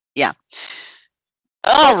 Yeah.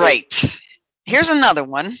 All right. Here's another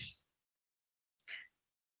one.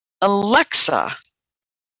 Alexa,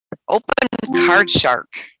 open Card Shark.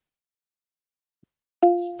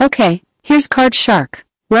 Okay, here's Card Shark.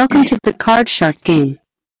 Welcome to the Card Shark game.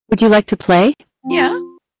 Would you like to play? Yeah.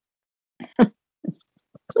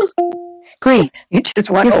 Great. You just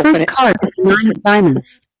want Your to open first it. card is the 9 of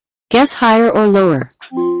diamonds. Guess higher or lower.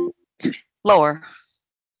 Lower.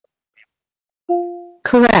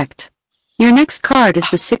 Correct. Your next card is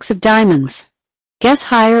the 6 of diamonds. Guess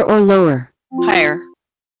higher or lower. Higher.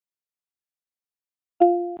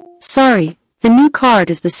 Sorry, the new card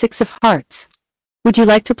is the 6 of hearts. Would you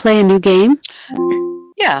like to play a new game?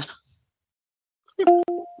 Yeah.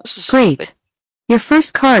 Great. Your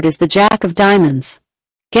first card is the Jack of diamonds.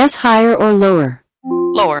 Guess higher or lower.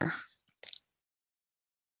 Lower.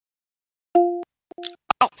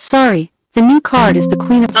 Sorry, the new card is the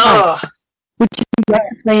Queen of hearts. Would you like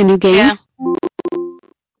to play a new game? Yeah.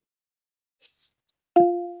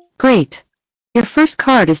 Great. Your first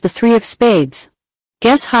card is the 3 of spades.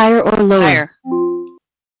 Guess higher or lower. Higher.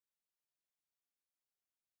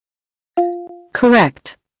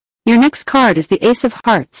 Correct. Your next card is the Ace of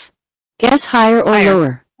hearts. Guess higher or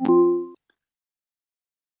lower.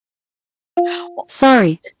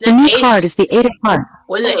 Sorry, the new card is the 8 of hearts.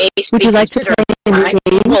 Would you like to play a new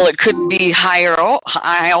game? Well, it could be high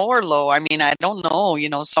or low. I mean, I don't know. You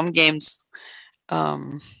know, some games.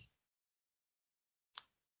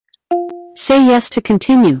 Say yes to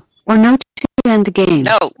continue, or no to end the game.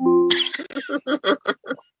 No.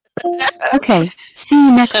 Okay, see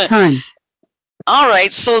you next time. All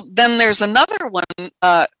right. So then there's another one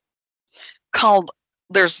called.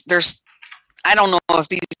 There's. I don't know if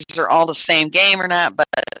these are all the same game or not, but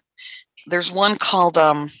there's one called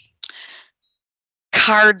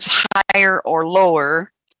Cards Higher or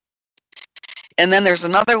Lower. And then there's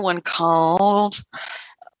another one called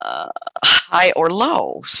High or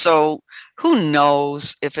Low. So who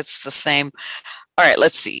knows if it's the same? All right,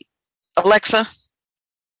 let's see. Alexa,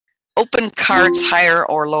 open Cards Higher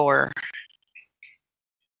or Lower.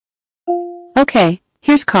 Okay,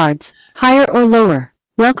 here's cards, higher or lower.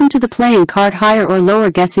 Welcome to the playing card higher or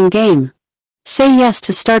lower guessing game. Say yes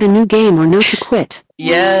to start a new game or no to quit.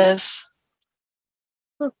 Yes.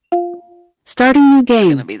 Starting new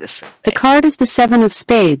game. Be the same. The card is the 7 of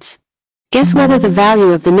spades. Guess whether the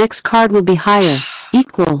value of the next card will be higher,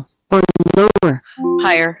 equal, or lower.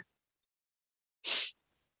 Higher.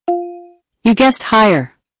 You guessed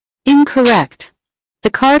higher. Incorrect.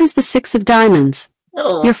 The card is the 6 of diamonds.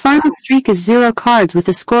 Your final streak is 0 cards with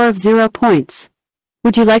a score of 0 points.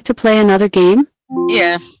 Would you like to play another game?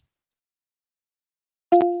 Yeah.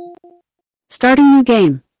 Starting new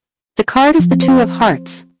game. The card is the 2 of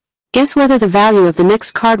hearts. Guess whether the value of the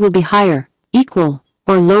next card will be higher, equal,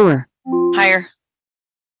 or lower. Higher.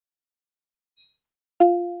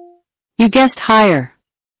 You guessed higher.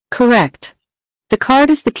 Correct. The card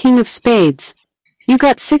is the King of spades. You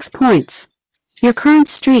got 6 points. Your current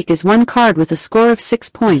streak is 1 card with a score of 6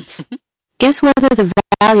 points. Guess whether the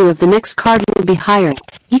value of the next card will be higher,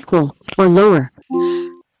 equal, or lower.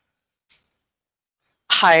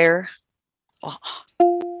 Higher. Oh.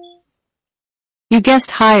 You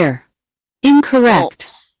guessed higher.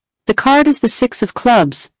 Incorrect. The card is the 6 of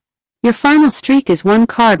clubs. Your final streak is 1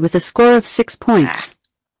 card with a score of 6 points.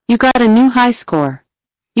 You got a new high score.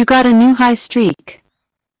 You got a new high streak.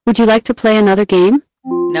 Would you like to play another game?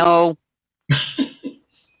 No.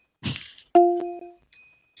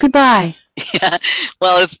 Goodbye. Yeah.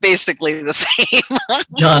 Well, it's basically the same.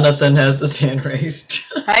 Jonathan has his hand raised.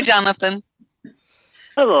 Hi, Jonathan.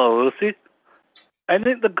 Hello, Lucy. I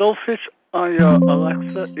think the goldfish on your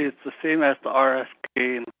Alexa is the same as the RS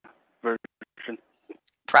game version.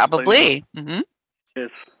 Probably. Mm-hmm.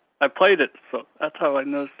 Yes. I played it, so that's how I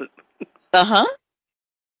noticed it. Uh-huh.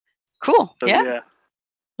 Cool. So, yeah.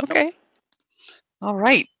 Okay. All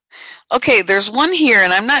right. Okay, there's one here,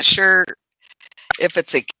 and I'm not sure if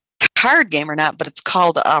it's a card game or not, but it's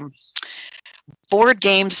called Board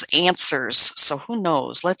Games Answers. So who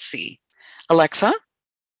knows? Let's see. Alexa,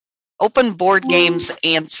 open Board Games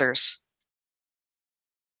Answers.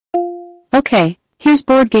 Okay, here's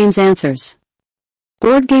Board Games Answers.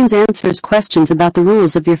 Board Games answers questions about the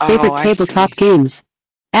rules of your favorite I tabletop games.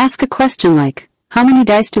 Ask a question like, how many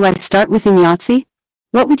dice do I start with in Yahtzee?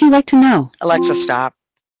 What would you like to know? Alexa, stop.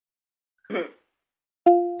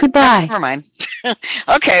 Goodbye. Never mind.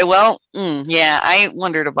 Okay, well, yeah, I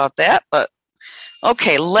wondered about that, but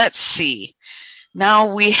okay, let's see.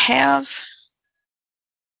 Now we have,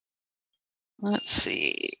 let's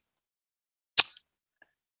see.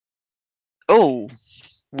 Oh,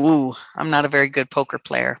 woo, I'm not a very good poker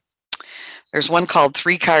player. There's one called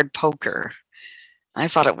 3-card poker. I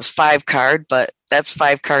thought it was 5-card, but that's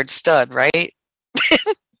 5-card stud, right?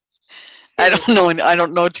 I don't know. I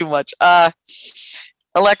don't know too much.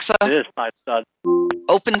 Alexa, It is 5 stud.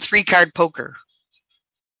 open 3-card poker.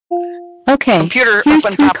 Okay, Computer, here's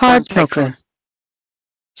open 3-card popcorn poker. tycoon.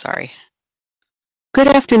 Sorry. Good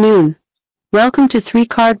afternoon. Welcome to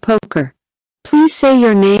 3-card poker. Please say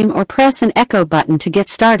your name or press an echo button to get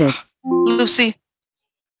started. Lucy.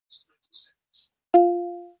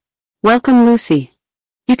 Welcome, Lucy.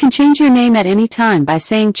 You can change your name at any time by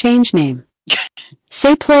saying change name.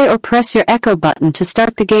 Say play or press your echo button to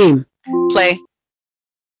start the game. Play.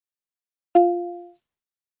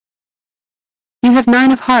 You have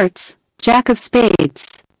 9 of hearts, Jack of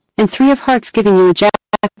spades, and 3 of hearts giving you a Jack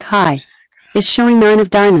high. Is showing 9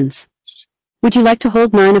 of diamonds. Would you like to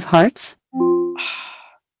hold 9 of hearts?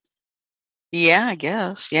 Yeah, I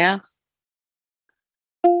guess. Yeah.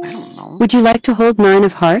 I don't know. Would you like to hold 9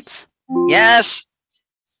 of hearts? Yes.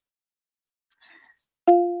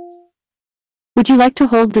 Would you like to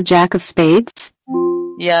hold the Jack of spades?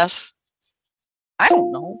 Yes. I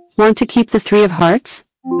don't know. Want to keep the 3 of hearts?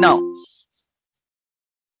 No.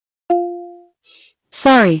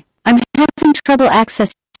 Sorry, I'm having trouble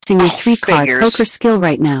accessing your 3-card figures. poker skill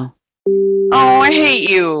right now. Oh, I hate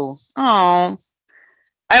you. Oh.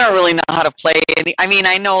 I don't really know how to play any. I mean,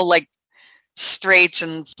 I know like straights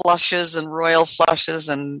and flushes and royal flushes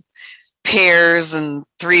and pairs and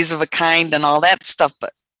 3s of a kind and all that stuff,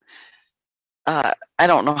 but I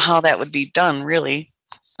don't know how that would be done, really.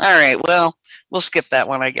 All right, well, we'll skip that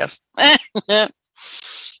one, I guess. All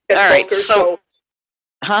right, so,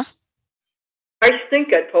 huh? I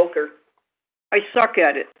stink at poker. I suck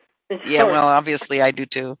at it. Yeah, well, obviously I do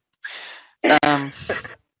too.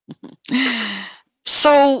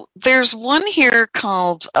 So there's one here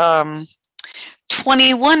called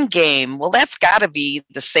 21 game. Well, that's got to be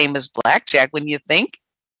the same as blackjack, wouldn't you think?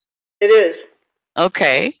 It is.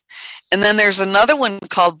 Okay. And then there's another one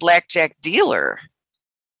called Blackjack Dealer.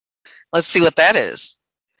 Let's see what that is.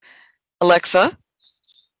 Alexa,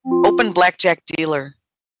 open Blackjack Dealer.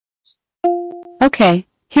 Okay,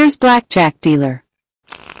 here's Blackjack Dealer.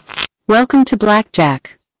 Welcome to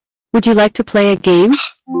Blackjack. Would you like to play a game?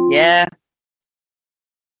 Yeah.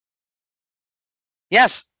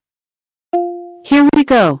 Yes. Here we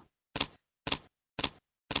go.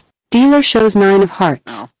 Dealer shows 9 of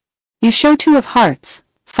hearts. Oh. You show 2 of hearts,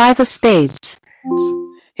 5 of spades.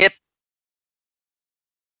 Hit.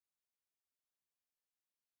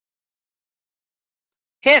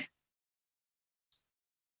 Hit.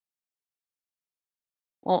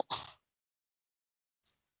 Well.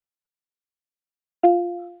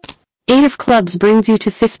 8 of clubs brings you to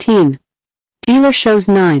 15. Dealer shows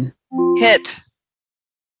 9. Hit.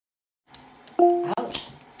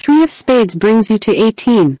 3 of spades brings you to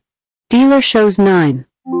 18. Dealer shows 9.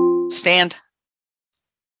 Stand.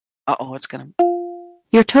 Uh-oh, it's gonna...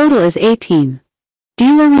 Your total is 18.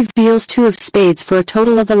 Dealer reveals 2 of spades for a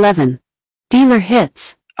total of 11. Dealer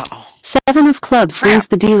hits. Uh-oh. 7 of clubs brings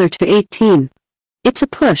the dealer to 18. It's a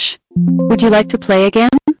push. Would you like to play again?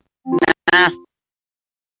 Nah.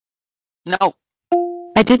 No.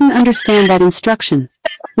 I didn't understand that instruction.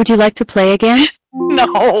 Would you like to play again?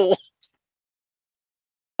 No.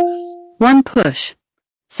 1 push.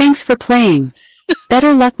 Thanks for playing.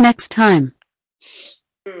 Better luck next time.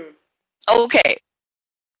 Okay.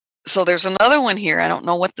 So there's another one here. I don't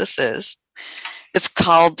know what this is. It's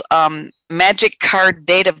called Magic Card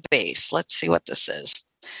Database. Let's see what this is.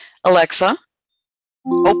 Alexa,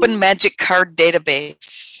 open Magic Card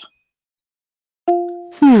Database.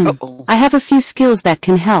 Uh-oh. I have a few skills that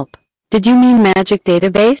can help. Did you mean Magic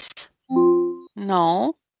Database?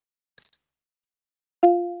 No.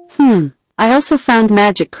 I also found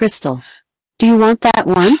Magic Crystal. Do you want that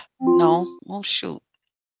one? No. Oh, shoot.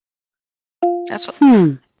 That's what...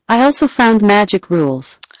 I also found Magic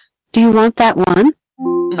Rules. Do you want that one?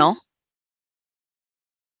 No.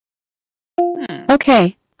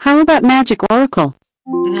 Okay, how about Magic Oracle?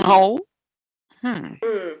 No.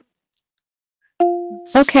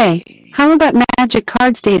 Okay, how about Magic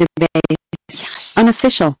Cards Database? Yes.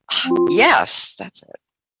 Unofficial. Yes, that's it.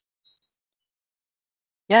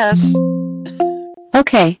 Yes.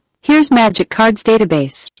 Okay, here's Magic Cards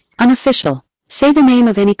Database. Unofficial. Say the name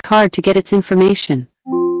of any card to get its information.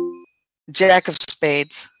 Jack of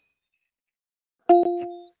Spades.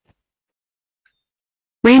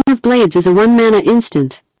 Rain of Blades is a 1-mana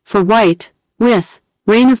instant. For white, with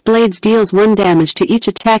Rain of Blades deals 1 damage to each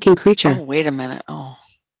attacking creature. Oh, wait a minute. Oh,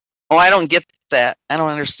 I don't get that. I don't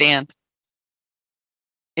understand.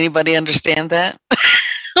 Anybody understand that?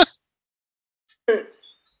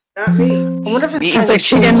 Not me. I wonder if it's Me. trying to Like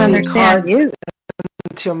she change didn't the understand cards you.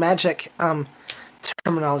 into a magic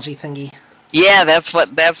terminology thingy. Yeah, that's what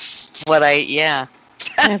yeah.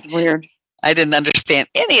 That's weird. I didn't understand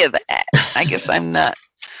any of that. I guess I'm not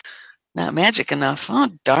magic enough. Oh,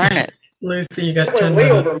 darn it. Lucy, you got Went 10 way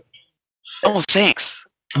minutes. over. Oh, thanks.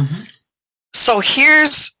 Mhm. So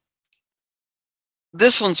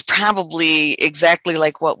this one's probably exactly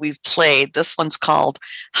like what we've played. This one's called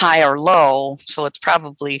High or Low, so it's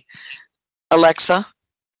probably Alexa,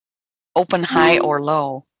 open high or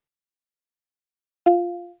low.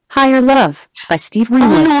 Higher Love by Steve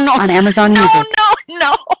Winwood no. on Amazon Music.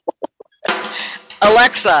 No.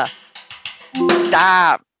 Alexa,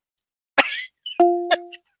 stop.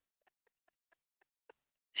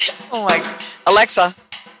 Oh my, Alexa,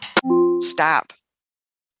 stop.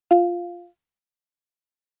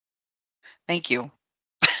 Thank you.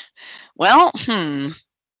 Well,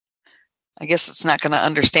 I guess it's not going to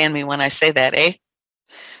understand me when I say that, eh?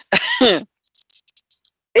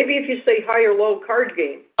 Maybe if you say high or low card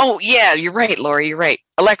game. Oh, yeah, you're right, Lori. You're right.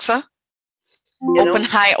 Alexa, open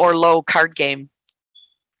high or low card game.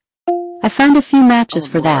 I found a few matches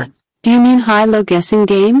for that. Do you mean high-low guessing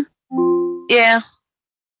game? Yeah.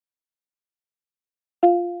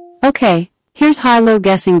 Okay, here's high-low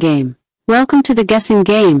guessing game. Welcome to the guessing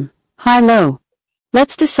game. High-low.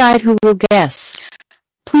 Let's decide who will guess.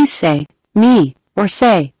 Please say me or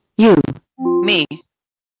say you. Me.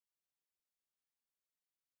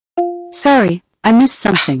 Sorry, I missed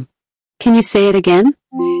something. Can you say it again?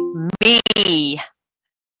 Me.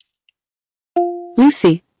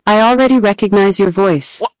 Lucy, I already recognize your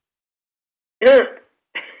voice. What?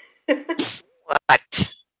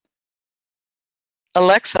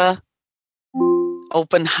 Alexa,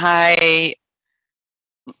 open high.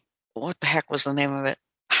 What the heck was the name of it?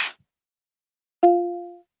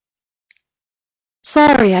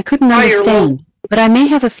 Sorry, I couldn't understand, but I may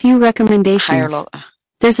have a few recommendations. High or low?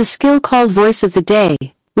 There's a skill called Voice of the Day.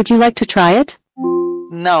 Would you like to try it?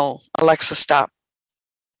 No. Alexa, stop.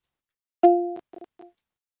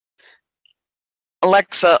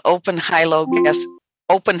 Alexa, open high-low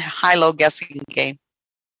guessing game.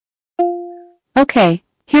 Okay,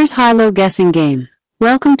 here's high-low guessing game.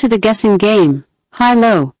 Welcome to the guessing game.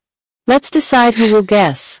 High-low. Let's decide who will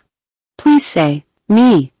guess. Please say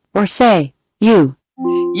me or say you.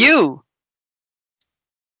 You.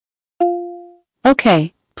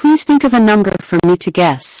 Okay, please think of a number for me to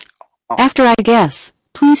guess. After I guess,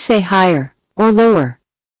 please say higher or lower.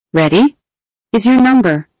 Ready? Is your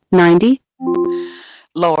number 90?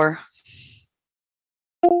 Lower.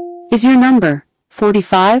 Is your number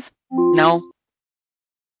 45? No.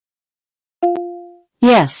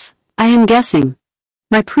 Yes, I am guessing.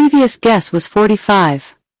 My previous guess was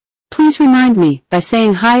 45. Please remind me by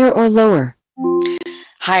saying higher or lower.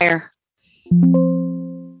 Higher.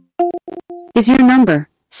 Is your number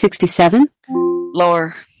 67?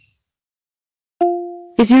 Lower.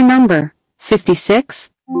 Is your number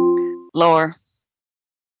 56? Lower.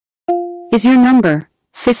 Is your number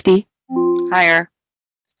 50? Higher.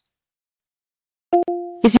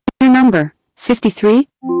 Is your number 53?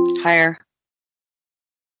 Higher.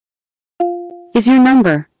 Is your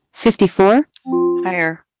number 54?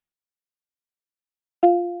 Higher.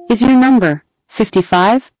 Is your number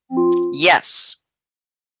 55? Yes.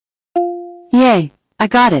 Yay, I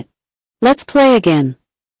got it. Let's play again.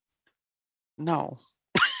 No.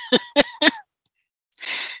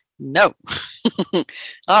 No.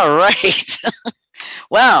 All right.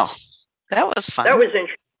 Well, that was fun. That was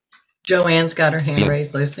interesting. Joanne's got her hand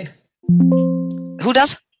raised, Lucy. Who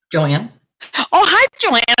does? Joanne. Oh, hi,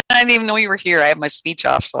 Joanne. I didn't even know you were here. I have my speech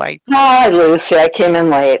off, so I... Hi, Lucy. I came in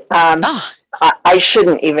late. I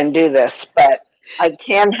shouldn't even do this, but I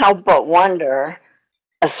can't help but wonder,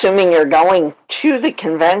 assuming you're going to the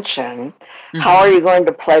convention, how are you going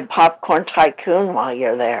to play Popcorn Tycoon while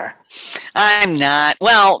you're there? I'm not.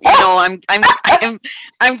 Well, you know,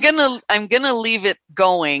 I'm gonna leave it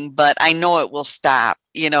going, but I know it will stop,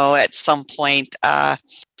 you know, at some point.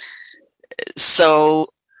 So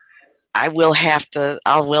I will have to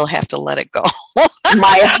let it go.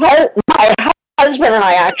 my husband and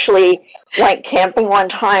I actually went camping one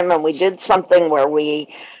time, and we did something where we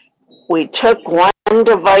took one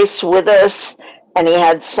device with us, and he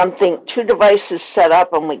had two devices set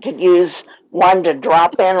up, and we could use one to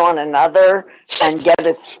drop in on another and get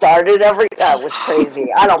it started. That was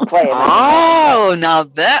crazy. I don't play it. Oh, now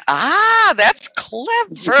that's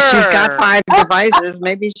clever. She's got 5 devices.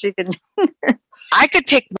 Maybe she can. I could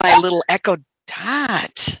take my little Echo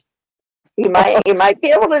Dot. You might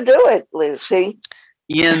be able to do it, Lucy.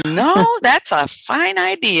 That's a fine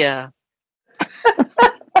idea.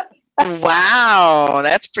 Wow,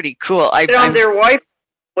 that's pretty cool. Get on their Wi-Fi,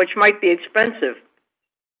 which might be expensive.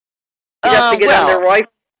 You have to get on their Wi-Fi.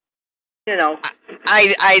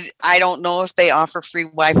 I don't know if they offer free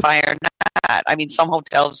Wi-Fi or not. I mean, some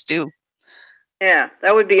hotels do. Yeah,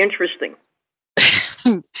 that would be interesting.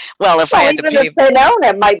 Well, if I had to pay, if they don't,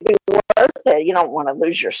 it might be worth it. You don't want to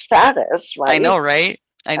lose your status, right? I know, right?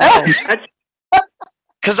 I know.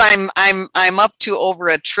 Because I'm up to over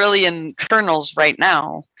 1 trillion kernels right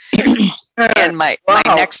now, and my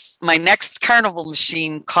next Carnival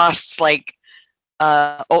machine costs like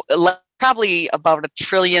probably about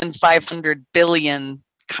 1,500,000,000,000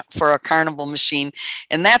 for a Carnival machine,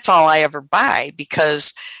 and that's all I ever buy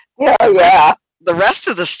because the rest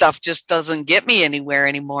of the stuff just doesn't get me anywhere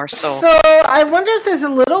anymore. So I wonder if there's a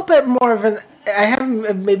little bit more of I have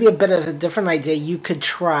maybe a bit of a different idea you could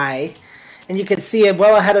try, and you could see it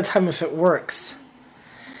well ahead of time if it works.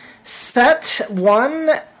 Set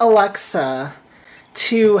one Alexa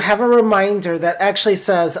to have a reminder that actually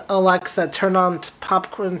says, Alexa, turn on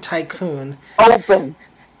Popcorn Tycoon. Open.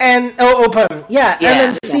 And open, yeah.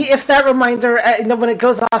 And then see if that reminder, when it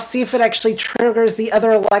goes off, see if it actually triggers the other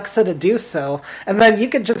Alexa to do so, and then you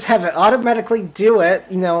could just have it automatically do it,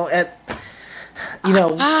 and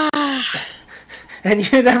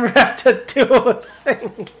you never have to do a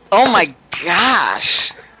thing. Oh my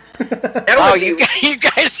gosh! Oh, you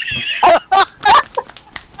guys,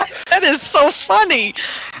 that is so funny.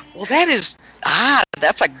 Well, that's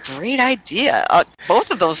a great idea. Both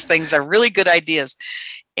of those things are really good ideas.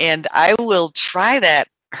 And I will try that,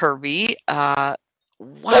 Herbie. Wow.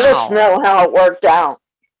 Let us know how it worked out.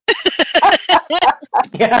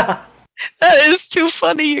 Yeah. That is too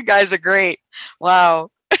funny. You guys are great.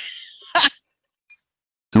 Wow.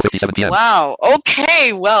 2:57 p.m. Wow.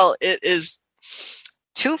 Okay. Well, it is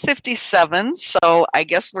 2:57. So I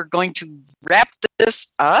guess we're going to wrap this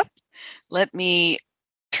up. Let me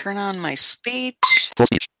turn on my speech. Full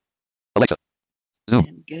speech. Alexa. Zoom.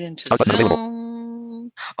 And get into Start button Zoom. available.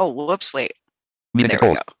 Oh, whoops, wait. Meeting There we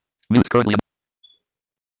controls. go. Music currently.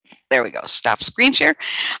 There we go. Stop screen share.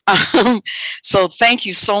 So thank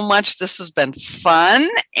you so much. This has been fun.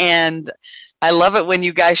 And I love it when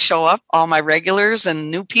you guys show up, all my regulars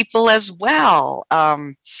and new people as well.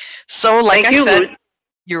 So like I said,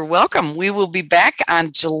 you're welcome. We will be back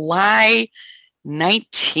on July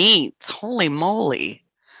 19th. Holy moly.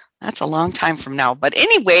 That's a long time from now. But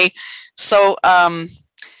anyway, so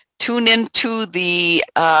tune into the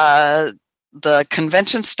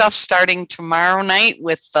convention stuff starting tomorrow night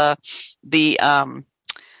with the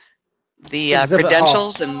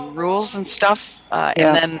credentials hall. and rules and stuff.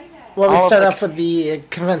 And then we start off with the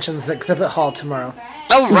convention's exhibit hall tomorrow.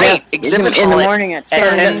 Oh, right. Yes, Exhibit in hall the morning at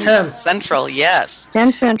 10 Central. Yes.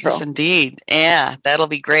 10 Central. Yes, indeed. Yeah, that'll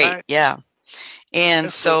be great. Right. Yeah.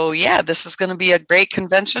 And so, this is going to be a great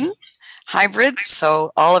convention. Hybrid,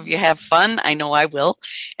 so all of you have fun. I know I will.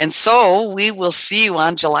 And so we will see you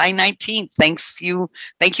on July 19th. Thank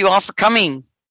you all for coming.